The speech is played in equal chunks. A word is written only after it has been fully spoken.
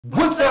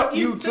What's up,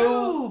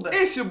 YouTube?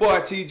 It's your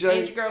boy TJ.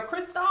 And your girl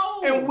Crystal.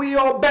 And we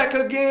are back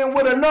again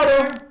with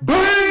another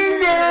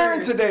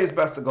banger. Today's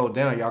best to go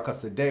down, y'all,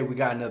 because today we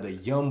got another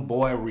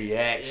YoungBoy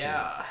reaction.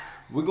 Yeah.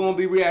 We're going to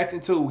be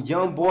reacting to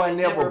YoungBoy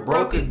Never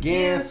Broke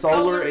Again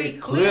Solar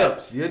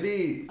Eclipse. You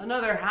did.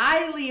 Another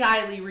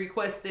highly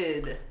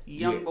requested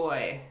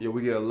YoungBoy. Yeah,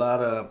 we get a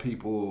lot of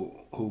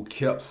people who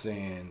kept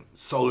saying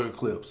Solar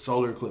Eclipse,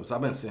 Solar Eclipse.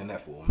 I've been saying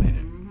that for a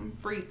minute.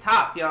 Free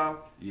top, y'all.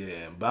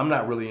 Yeah, but I'm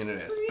not really into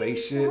that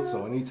space shit,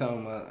 so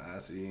anytime I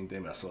see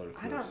anything about solar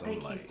eclipse, I don't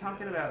think he's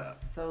talking about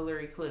solar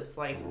eclipse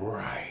like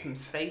some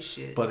space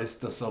shit. But it's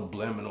the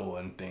subliminal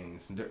and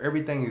things.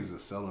 Everything is a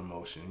selling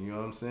motion. You know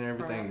what I'm saying?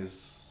 Everything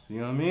is,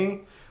 you know what I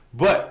mean?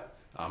 But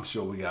I'm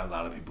sure we got a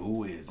lot of people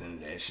who is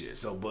into that shit.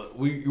 So, but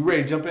you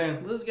ready to jump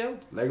in? Let's go.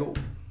 Let go.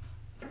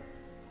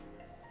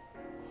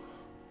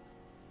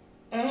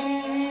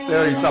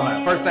 There you talking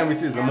about. First thing we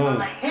see is the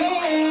moon.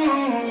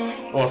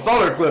 Or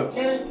solar eclipse.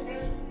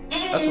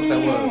 That's what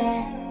that was.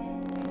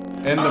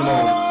 In the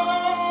moon.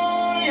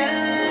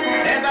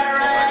 As I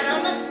ride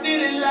on the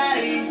city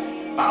lights,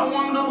 I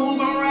wonder who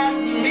gon' ride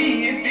for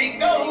me if it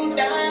go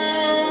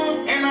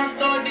down. And I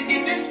start to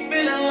get this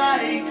feeling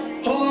like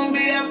who gon' be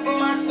there for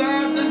my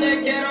sons the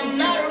day that I'm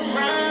not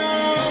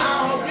around.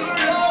 I hope you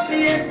love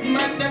me as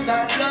much as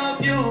I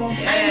love you.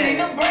 I ain't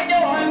gonna break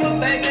your heart, but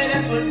baby,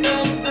 that's what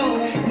dogs do.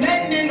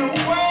 Nothing in the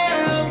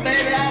world,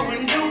 baby, I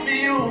wouldn't do for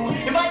you.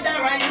 If I die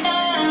right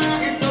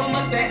now, it's so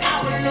much that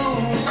I would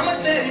lose. I'ma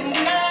tell you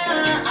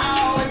now, I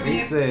always be. He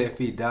said if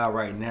he died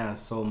right now,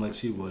 so much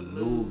he would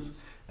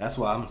lose. That's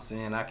why I'm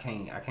saying I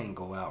can't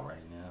go out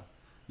right now.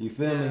 You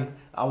feel me?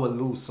 I would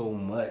lose so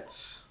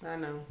much. I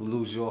know.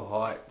 Lose your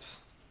heart.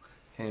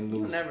 Can't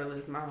lose. You'll never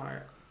lose my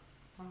heart.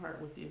 My heart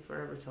with you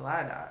forever till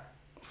I die.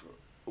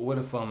 What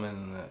if I'm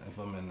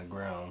in the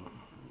ground?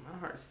 My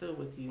heart's still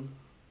with you.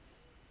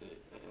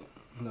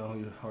 No,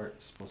 your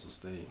heart's supposed to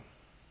stay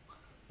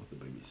with the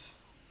babies.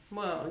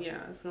 Well,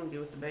 yeah, it's gonna be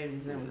with the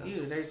babies and with you.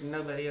 There's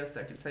nobody else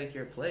that can take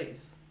your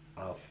place.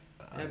 I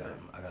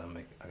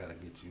gotta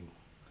get you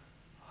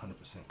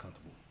 100%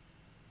 comfortable.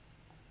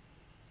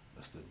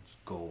 That's the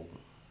goal.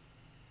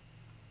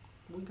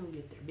 We gonna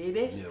get there,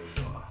 baby. Yeah,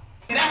 we are.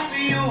 After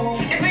you,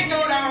 if it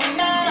go down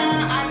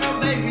now, I know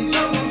Baby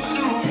Joe gon'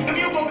 shoot. If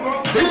you go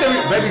broke, he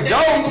said Baby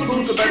Joe.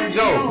 Salute to Baby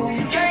Joe.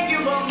 Can't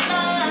give up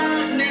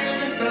now, nigga.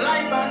 This the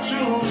life I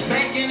choose.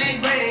 Making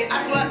it great,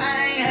 I swear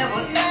I ain't have a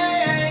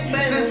thing,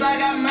 baby. Since I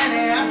got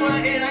money, I swear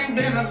it ain't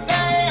been the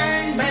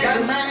same, baby.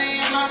 Got money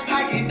in my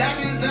pocket,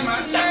 diamonds in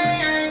my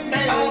chain,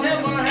 baby. I won't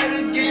ever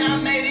hurt again. I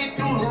made it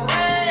through the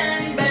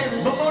rain,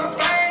 baby. Before the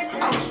fame,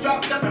 I was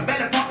strapped up and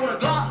better pop with a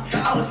Glock.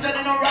 I was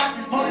selling no rocks,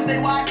 these police they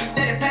watch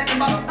instead of passing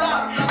by the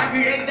block. I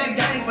created that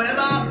game, forever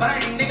I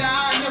bang, nigga.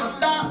 I never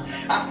stop.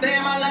 I stay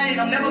in my lane,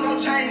 I'm never gonna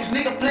change.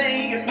 Nigga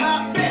play, he get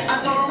pop.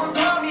 I told him to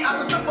call me, I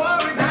was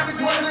Safari, diamonds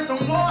more than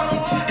some water.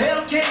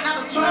 Hellcat,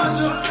 not a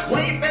charger,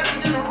 way faster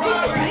than a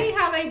rocket. See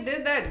how they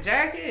did that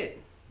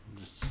jacket?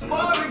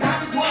 Safari,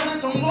 diamonds more than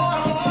some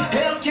water.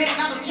 Hellcat,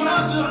 not a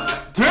charger.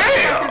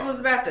 Damn! This was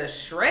about to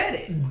shred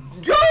it. Yo,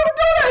 do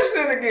that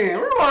shit again.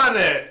 Rewind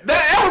that.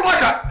 That was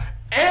like a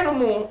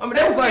animal. I mean,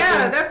 that was like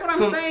that's what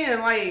I'm saying.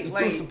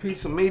 Like some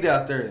piece of meat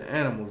out there.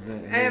 Animals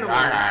in it.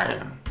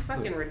 Animals.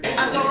 Fucking ridiculous.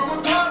 I told him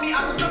to call me,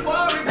 I was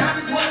Safari,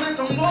 diamonds more than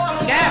some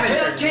water. Scavenger.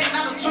 Hellcat,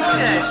 not a charger.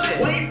 That shit.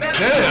 Way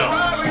faster than a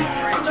Ferrari.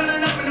 I'm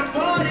turning up in the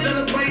party,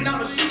 celebrating all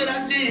the shit that I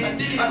did.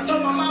 I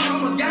told my mama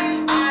I'm a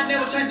gangster, I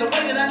never changed the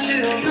way that I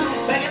live.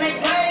 Back in 8th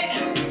grade,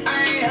 I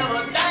ain't have a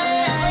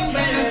thing.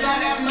 Since I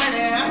got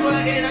money, I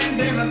swear it ain't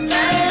been the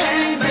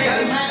same.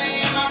 Got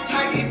money in my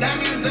pocket,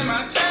 diamonds in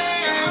my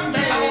chain.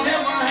 I won't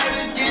ever hurt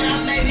again,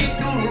 I made it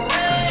through the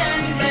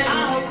rain. I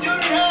hope you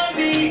love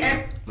me.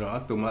 No, I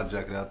threw my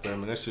jacket out there,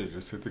 man. That shit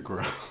just hit the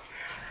ground.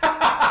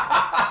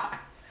 Like,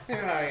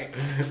 Like,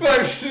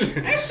 that shit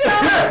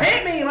almost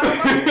hit me,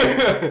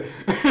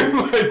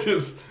 motherfucker. like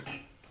just.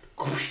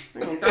 They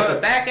gonna throw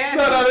it back at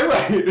No, you. they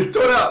right.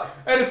 Throw it out.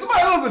 Hey, did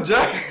somebody lose a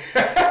jacket?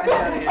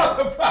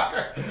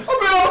 Motherfucker. I've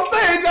been on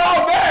stage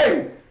all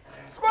day.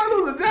 Somebody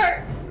lose a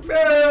jacket. Man, I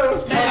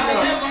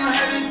will never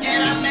hurt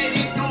again, I made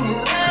it through the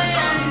rain. I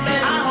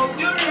hope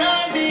you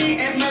love me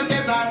as much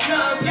as I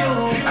love you.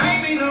 I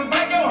ain't mean to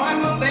break your heart,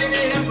 but baby,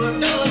 that's what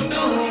dogs do.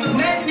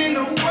 Nothing in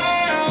the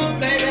world,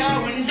 baby, I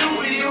wouldn't do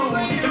for you.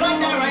 If I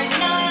die right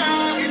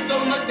now, it's so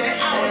much that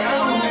I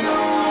would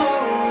lose.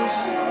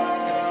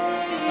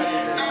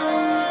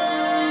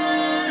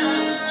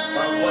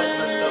 My voice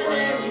messed up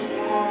right now.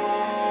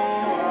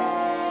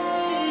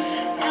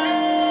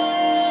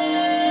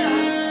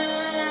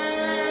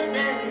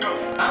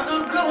 I'm the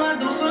blue, I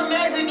do some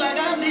magic like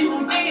I'm the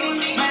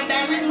Houdini. My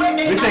diamonds wet,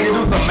 They say he can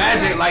do some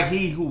magic like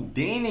he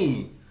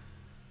Houdini.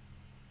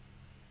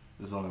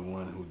 There's only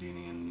one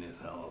Houdini in this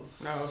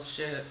house. Oh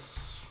shit.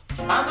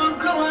 I'm the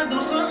blue, I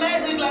do some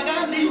magic like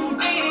I'm the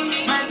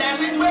Houdini. My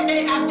diamonds wet,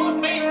 they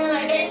aquafina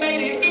like they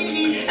made it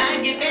Fiji.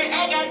 I get that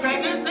egg, I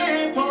crack the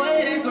sand, pour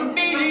it in some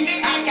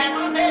Fiji. I cap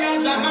a bed, I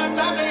drop my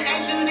top and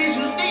ask you, did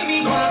you see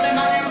me? Going up in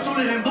my damn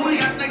suited and booty,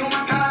 got snake on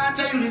my collar, I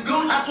tell you this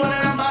Gucci. I swear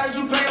that I'm about it,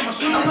 you pay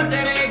I'm with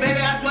that A, baby,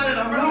 I swear that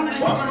I'm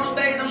ruthless. Walking on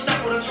stage, I'm stuck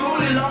with a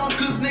truly long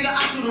clips, nigga,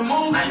 I shoot a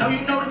movie. I know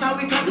you notice how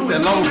we come through.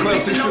 Said long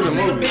clips, he shoot a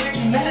movie.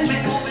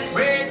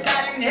 Red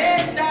dot and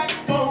headshots,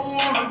 whoa,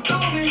 on a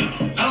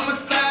doobie.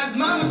 Homicides,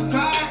 mama's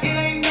cry, it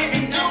ain't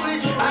nothing to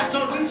it. I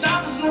told them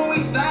choppers when we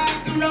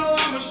slide, you know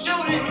I'ma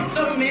shoot it.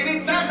 So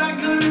many times I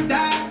could've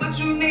died, but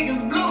you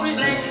niggas blew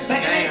it.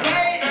 Back in the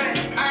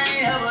day, I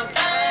ain't ever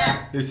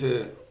died. He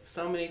said,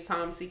 So many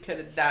times he could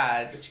have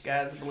died, but you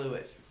guys blew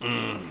it.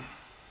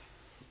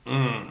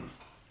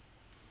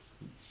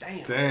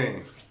 Damn.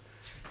 dang.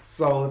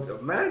 So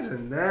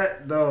imagine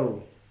that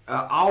though.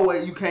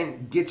 Always you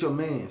can't get your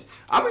mans.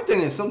 I be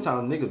thinking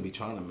sometimes niggas be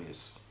trying to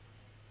miss.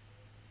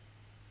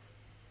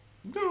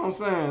 You know what I'm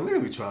saying?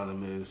 Niggas be trying to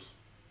miss.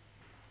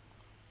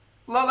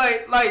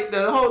 Like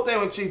the whole thing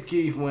with Chief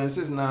Keef when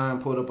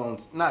 6ix9ine pulled up on,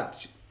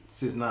 not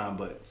 6ix9ine,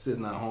 but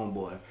 6ix9ine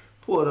homeboy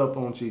pulled up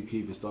on Chief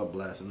Keef and started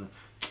blasting him.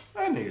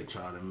 That nigga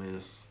tried to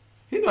miss.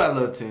 He got a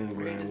little 10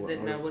 grand. He just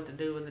didn't know what to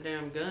do with the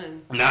damn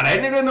gun. Nah, that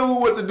nigga knew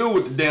what to do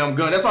with the damn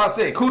gun. That's why I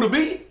said cool to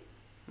be.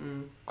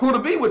 Cool to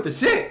be with the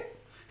shit.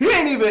 He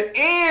ain't even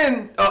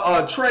in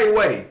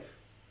Treyway.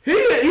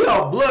 He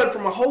a blood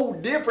from a whole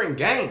different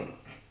gang.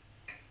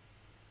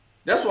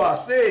 That's what I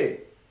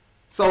said.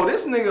 So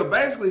this nigga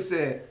basically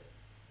said,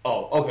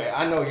 oh, okay,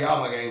 I know y'all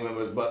my gang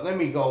members, but let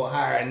me go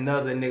hire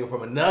another nigga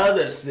from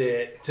another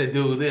set to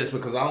do this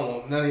because I don't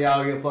want none of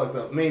y'all to get fucked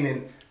up.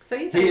 Meaning, So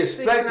you think he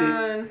expected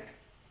 6ix9ine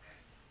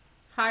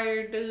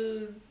hired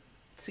dude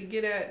to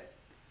get at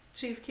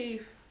Chief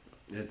Keef?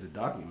 it's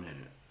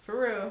documented. For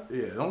real?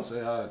 Yeah, don't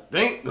say I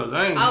think, because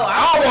I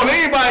I don't want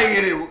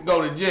anybody to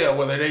go to jail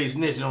whether they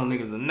snitching on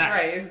niggas or not.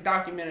 Right, it's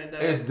documented though.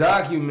 It's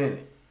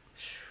documented.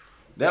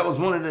 That was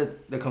one of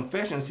the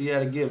confessions he had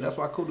to give. That's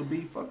why Kuda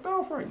B fucked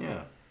off right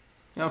now.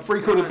 You know,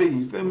 free Kuda B,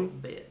 you feel me?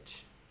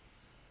 Bitch.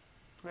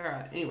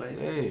 Alright, anyways.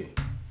 Hey.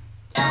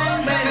 Since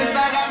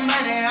I got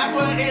money, I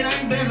swear it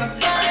ain't been the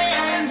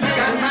same.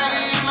 Got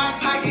money in my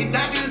pocket,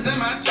 diamonds in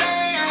my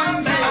chain.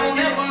 I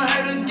never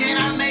hurt again,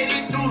 I made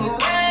it through the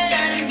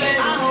rain.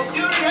 I hope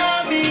you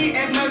love me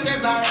as much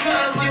as I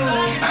love you.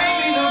 I ain't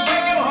mean to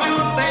break your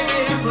heart, baby,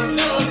 that's what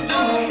thugs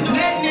do.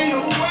 Nothing in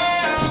the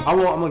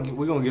world.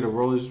 We're gonna get a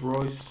Rolls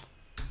Royce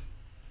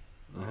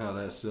and have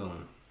that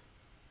ceiling.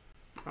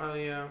 Oh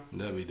yeah.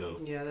 That'd be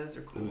dope. Yeah, those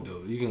are cool. That'd be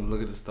dope. You can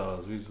look at the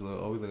stars. We just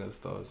always look at the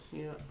stars.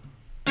 Yeah.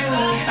 I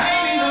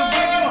ain't mean to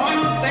break your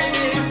heart, baby,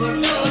 that's what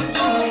thugs do.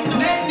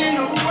 Nothing in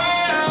the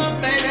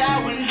world, baby,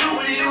 I wouldn't do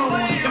with you.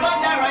 If I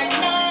die right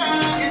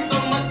now, it's so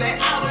much that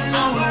I would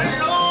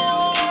lose.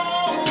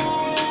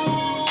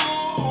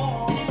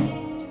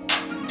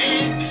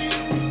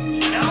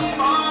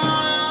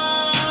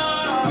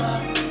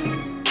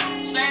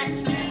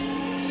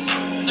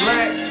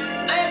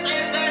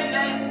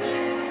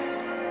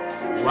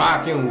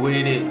 Rocking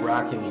with it,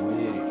 rocking with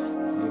it. You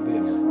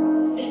feel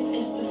me?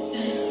 This is the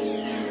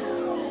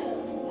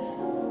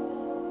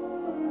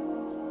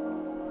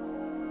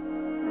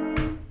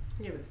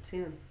Give it a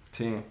 10.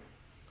 10.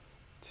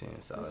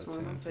 10, solid That's 10. one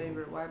of my 10.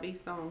 favorite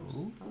YB songs.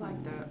 I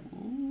like that.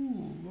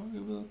 Ooh, I'll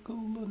give it a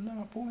cool little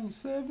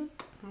 9.7.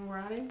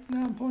 Alrighty.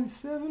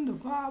 9.7. The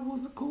vibe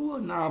was a cooler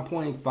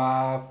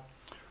 9.5.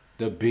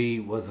 The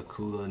beat was a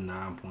cooler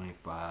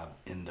 9.5.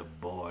 And the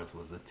bars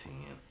was a 10.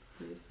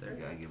 Yes, I sir.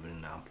 gotta give it a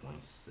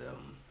 9.7.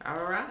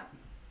 Alright.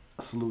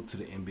 Salute to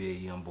the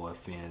NBA YoungBoy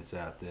fans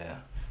out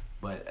there.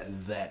 But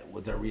that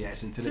was our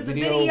reaction to the the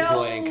video. video.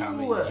 Go ahead and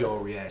comment your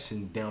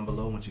reaction down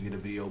below once you get a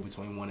video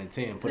between 1 and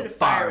 10. Put a Put a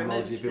fire fire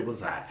emoji emoji if it to was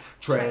the hot. side.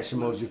 Trash Trash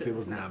emoji if it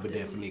was not. But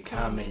definitely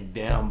comment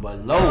down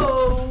below.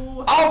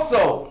 Oh.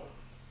 Also,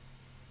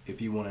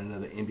 if you want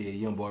another NBA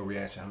YoungBoy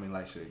reaction, how many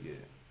likes should it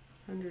get?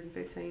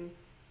 115.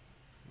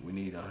 We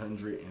need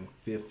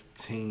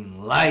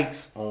 115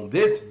 likes on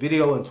this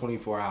video in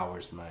 24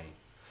 hours, man.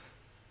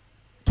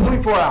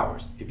 24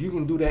 hours. If you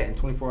can do that in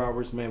 24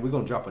 hours, man, we're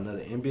going to drop another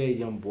NBA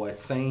YoungBoy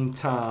same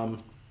time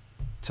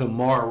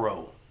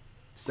tomorrow.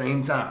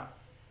 Same time.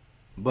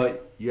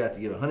 But you have to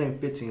get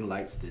 115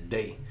 likes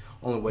today.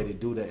 Only way to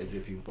do that is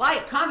if you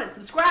Like, comment,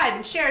 subscribe,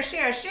 and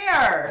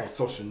share. on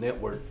social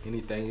network.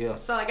 Anything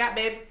else? That's all I got,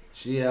 babe.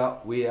 She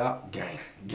out, we out, gang.